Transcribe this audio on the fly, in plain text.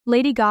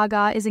Lady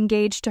Gaga is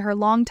engaged to her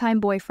longtime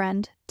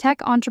boyfriend,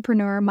 tech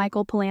entrepreneur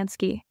Michael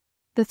Polansky.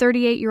 The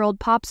 38-year-old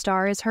pop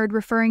star is heard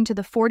referring to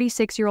the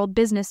 46-year-old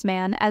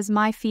businessman as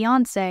 "my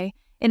fiancé"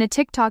 in a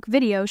TikTok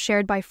video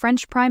shared by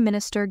French Prime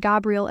Minister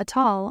Gabriel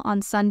Attal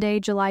on Sunday,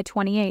 July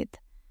 28th.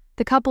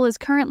 The couple is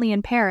currently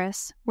in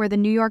Paris, where the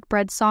New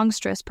York-bred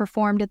songstress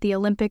performed at the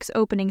Olympics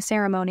opening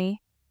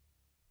ceremony.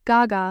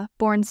 Gaga,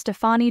 born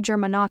Stefani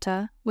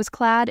Germanotta, was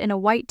clad in a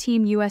white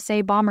Team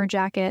USA bomber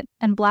jacket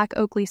and black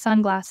Oakley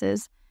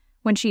sunglasses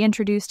when she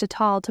introduced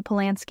Attal to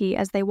Polansky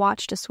as they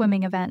watched a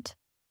swimming event.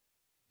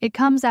 It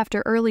comes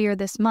after earlier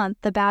this month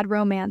the Bad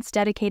Romance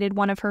dedicated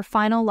one of her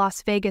final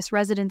Las Vegas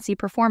residency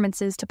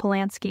performances to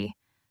Polansky,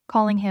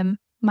 calling him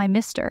 "my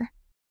mister."